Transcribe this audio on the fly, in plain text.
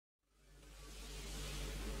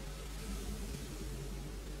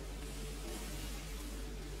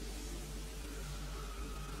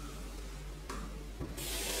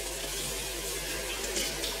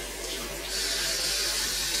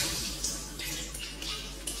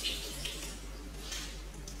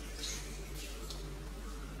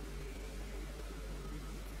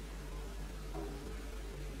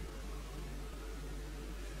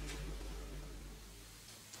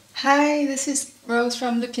Hi, this is Rose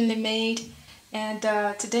from Lookingly Made, and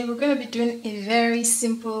today we're going to be doing a very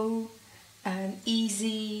simple and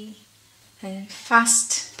easy and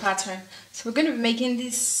fast pattern. So we're going to be making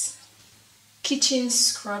these kitchen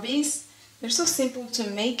scrubbies. They're so simple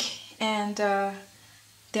to make, and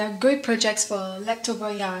they are great projects for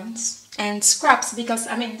leftover yarns and scraps because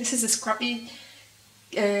this is a scrappy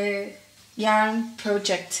yarn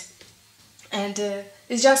project, and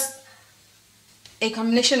it's just a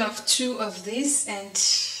combination of two of these and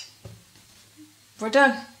we're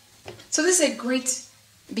done. So this is a great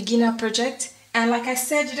beginner project, and like I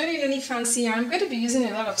said, you don't need any fancy yarn. I'm going to be using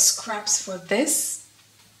a lot of scraps for this,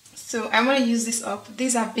 so I'm going to use this up.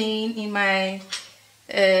 These have been in my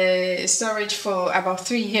storage for about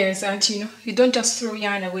 3 years, and you don't just throw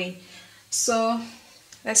yarn away. So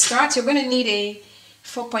let's start. You're going to need a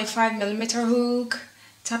 4.5mm hook,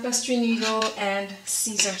 tapestry needle, and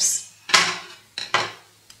scissors.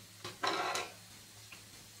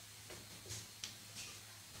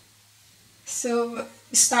 So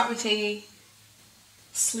start with a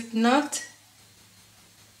slip knot.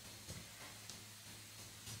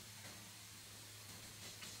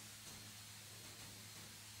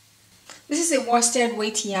 This is a worsted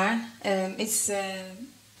weight yarn. It's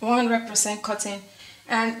 100% cotton,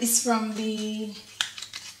 and it's from the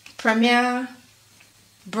Premier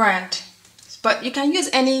brand. But you can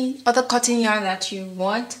use any other cotton yarn that you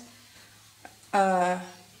want,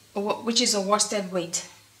 which is a worsted weight.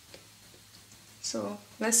 So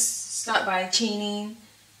let's start by chaining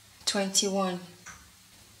 21.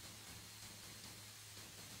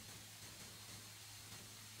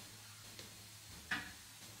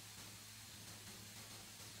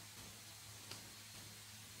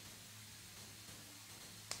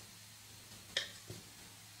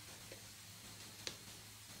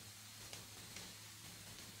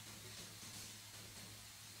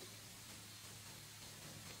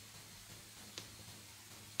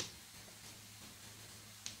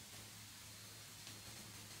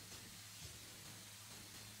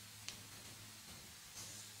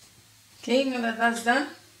 Okay, now that that's done,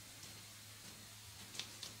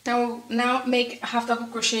 now make half double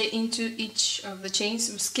crochet into each of the chains.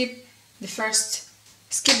 So skip the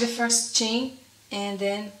first chain, and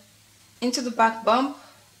then into the back bump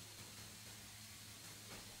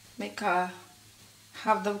make a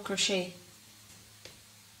half double crochet.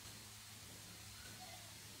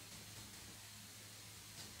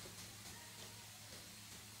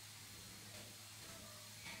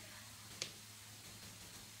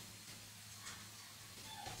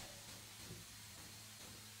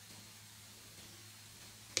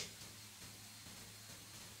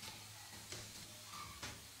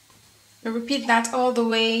 And repeat that all the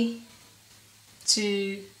way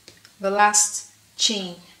to the last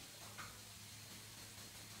chain.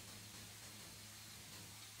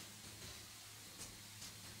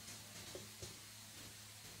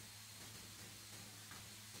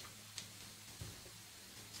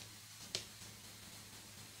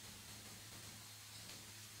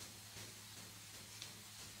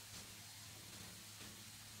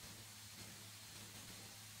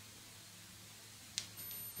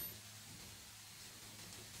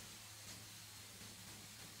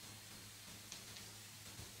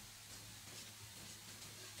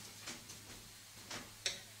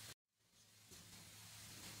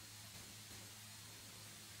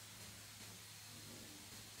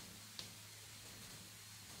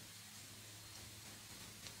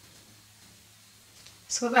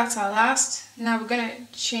 So that's our last. Now we're going to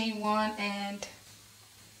chain one and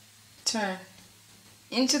turn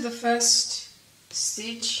into the first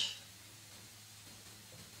stitch.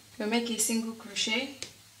 We'll make a single crochet.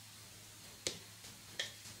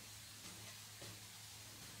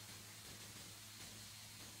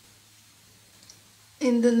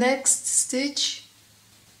 In the next stitch,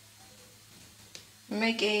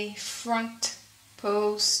 make a front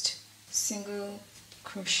post single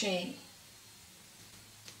crochet.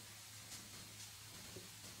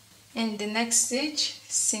 In the next stitch,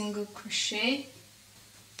 single crochet.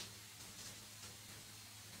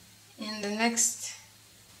 In the next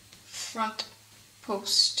front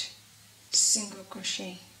post, single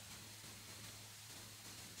crochet.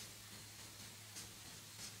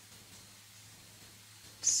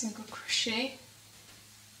 Single crochet,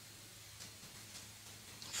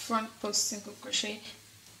 front post, single crochet.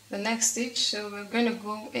 The next stitch, so we're going to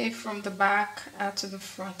go from the back out to the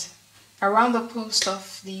front, around the post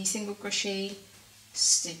of the single crochet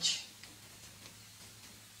stitch.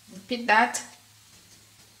 Repeat that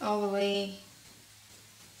all the way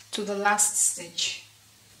to the last stitch.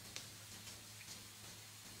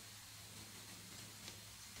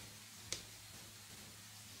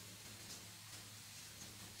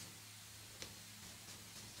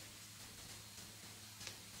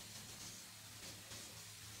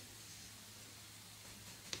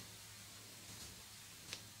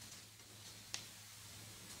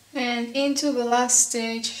 And into the last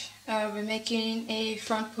stage, we're making a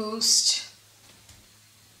front post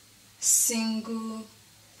single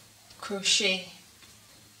crochet,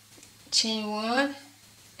 chain 1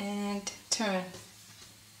 and turn.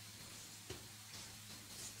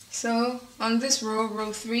 So on this row,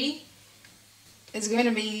 row 3, it's going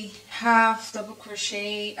to be half double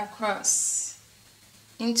crochet across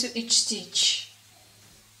into each stitch.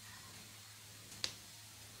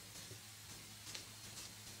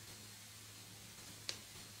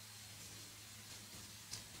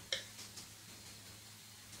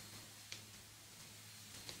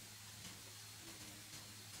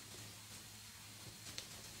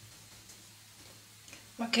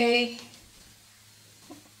 Okay,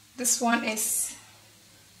 this one is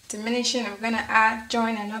diminishing. I'm gonna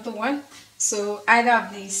join another one. So either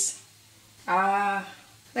of these.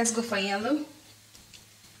 Let's go for yellow.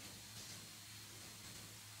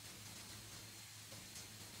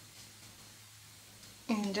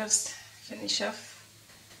 And just finish off.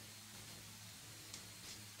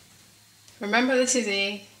 Remember, this is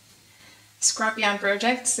a scrap yarn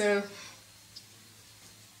project, so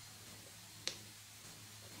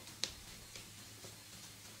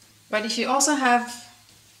but if you also have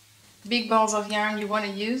big balls of yarn you want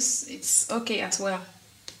to use, it's okay as well.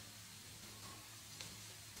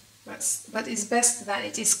 But it's best that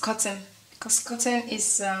it is cotton, because cotton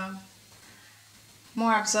is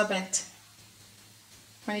more absorbent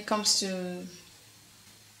when it comes to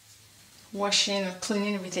washing or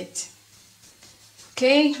cleaning with it.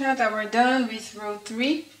 Okay, now that we're done with row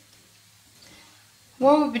 3,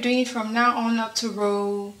 what we'll be doing from now on up to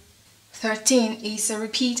row 13 is a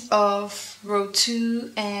repeat of row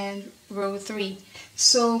 2 and row 3.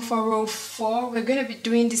 So for row 4, we're going to be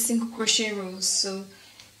doing the single crochet rows. So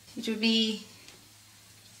it will be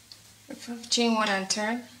chain 1 and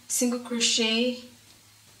turn, single crochet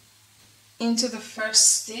into the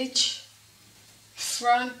first stitch,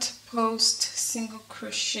 front post single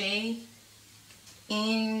crochet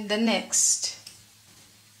in the next,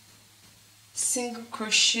 single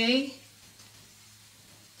crochet,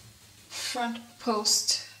 front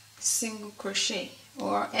post single crochet,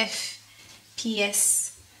 or FPSC.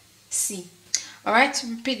 Alright,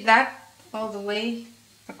 repeat that all the way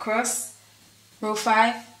across. Row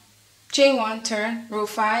 5, chain 1, turn, row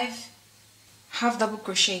 5, half double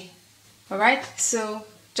crochet. Alright, so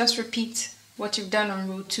just repeat what you've done on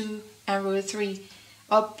row 2 and row 3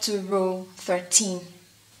 up to row 13.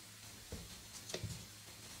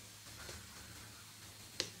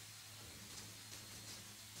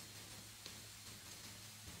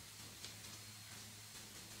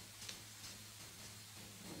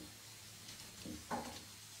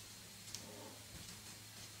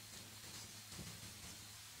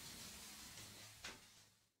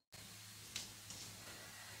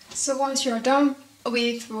 So once you're done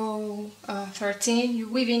with row 13, you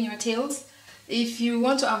weave in your tails. If you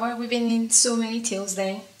want to avoid weaving in so many tails,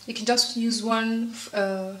 then you can just use one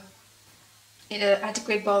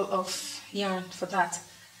adequate ball of yarn for that.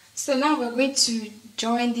 So now we're going to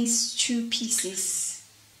join these two pieces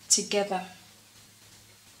together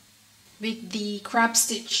with the crab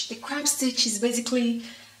stitch. The crab stitch is basically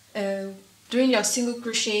doing your single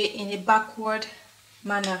crochet in a backward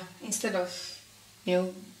manner instead of,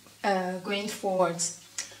 going forwards.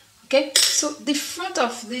 Okay, so the front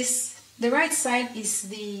of this, the right side is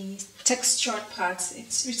the textured part.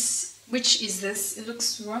 Which is this? It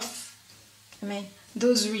looks rough. I mean,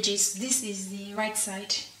 those ridges. This is the right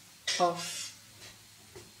side of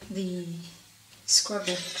the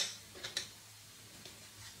scrubbie.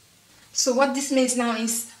 So what this means now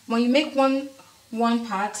is when you make one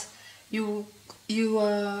part, you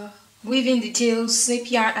weave in the tails,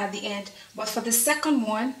 snip yarn at the end. But for the second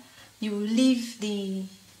one, you leave the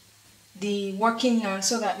working yarn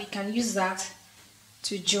so that we can use that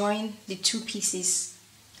to join the two pieces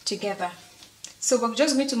together. So we're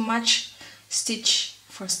just going to match stitch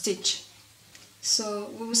for stitch. So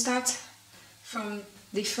we will start from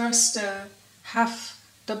the first half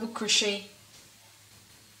double crochet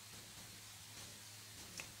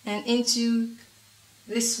and into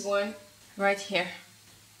this one right here.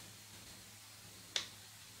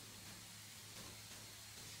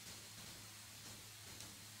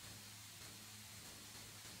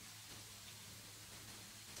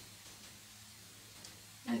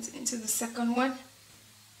 And into the second one.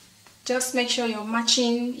 Just make sure you're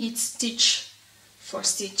matching it stitch for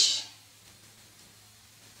stitch.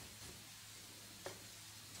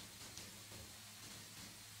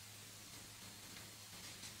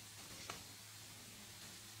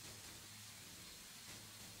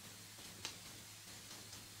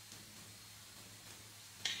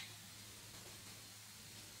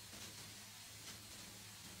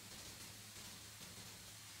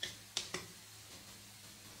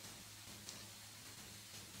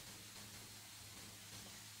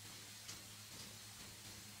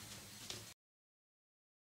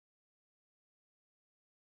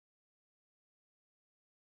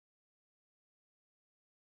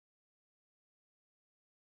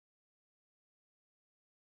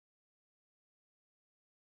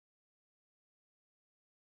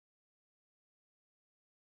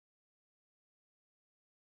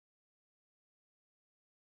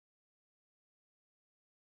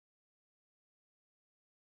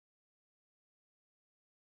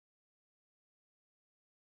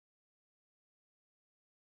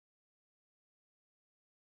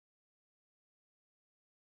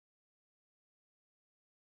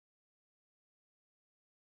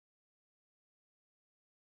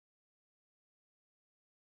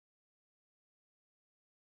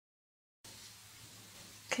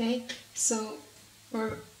 Okay, so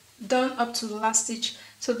we're done up to the last stitch.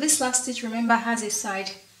 So this last stitch, remember, has a side,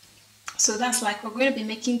 so that's like we're going to be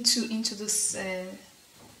making 2 into this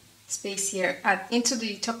space here, into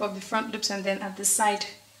the top of the front loops and then at the side.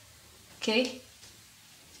 Okay,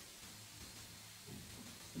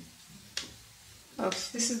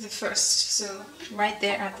 this is the first, so right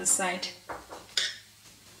there at the side.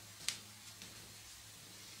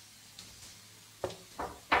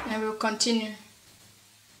 And we'll continue.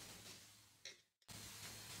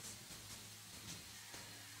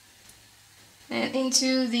 And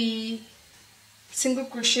into the single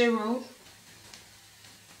crochet row.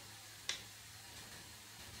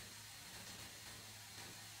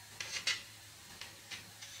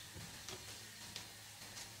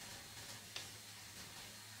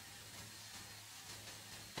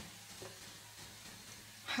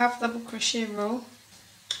 Half double crochet row.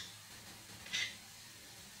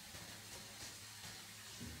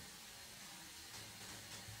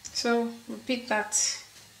 So repeat that.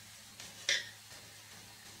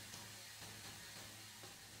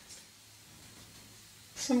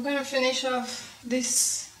 So I'm going to finish off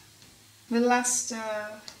this, the last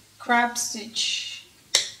crab stitch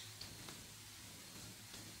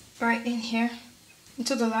right in here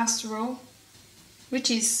into the last row,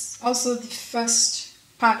 which is also the first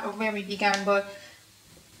part of where we began, but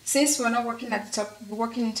since we're not working at the top, we're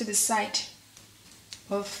working into the side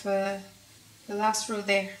of the last row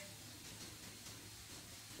there.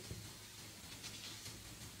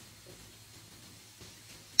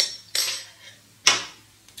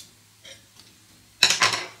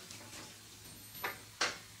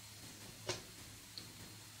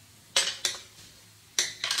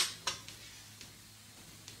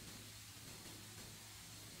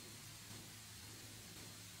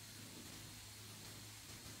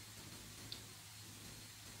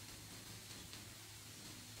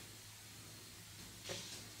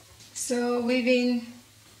 So weaving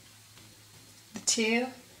the tail,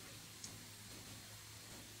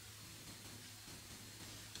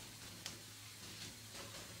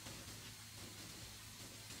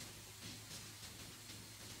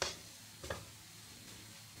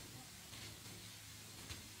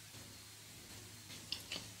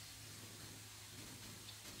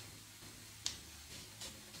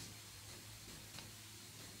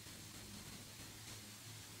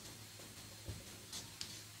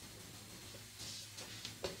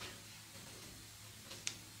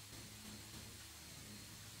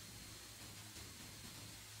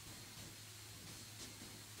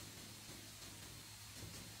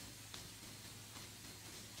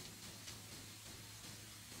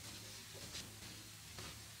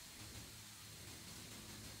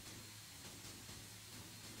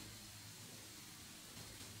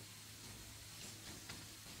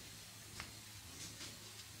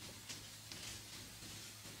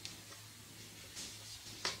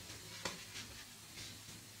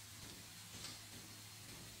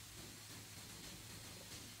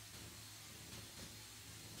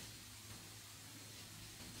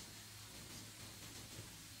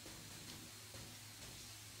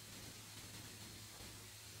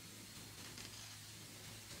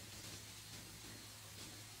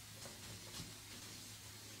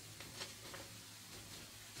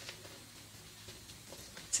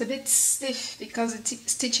 it's a bit stiff because the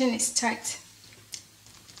stitching is tight.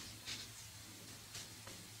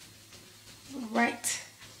 Right.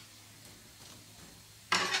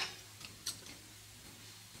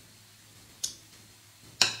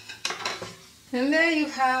 And there you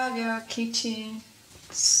have your kitchen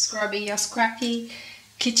scrubby, your scrappy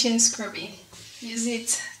kitchen scrubby. Use it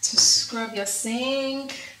to scrub your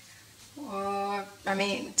sink, or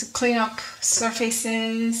to clean up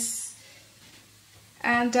surfaces.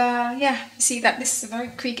 And yeah, you see that this is a very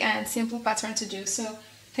quick and simple pattern to do. So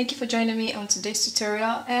thank you for joining me on today's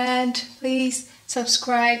tutorial, and please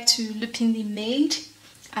subscribe to Loopingly Made.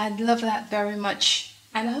 I'd love that very much,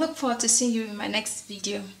 and I look forward to seeing you in my next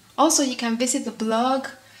video. Also, you can visit the blog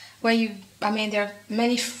where there are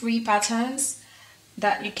many free patterns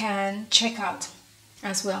that you can check out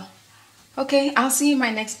as well. Okay, I'll see you in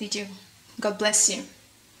my next video. God bless you.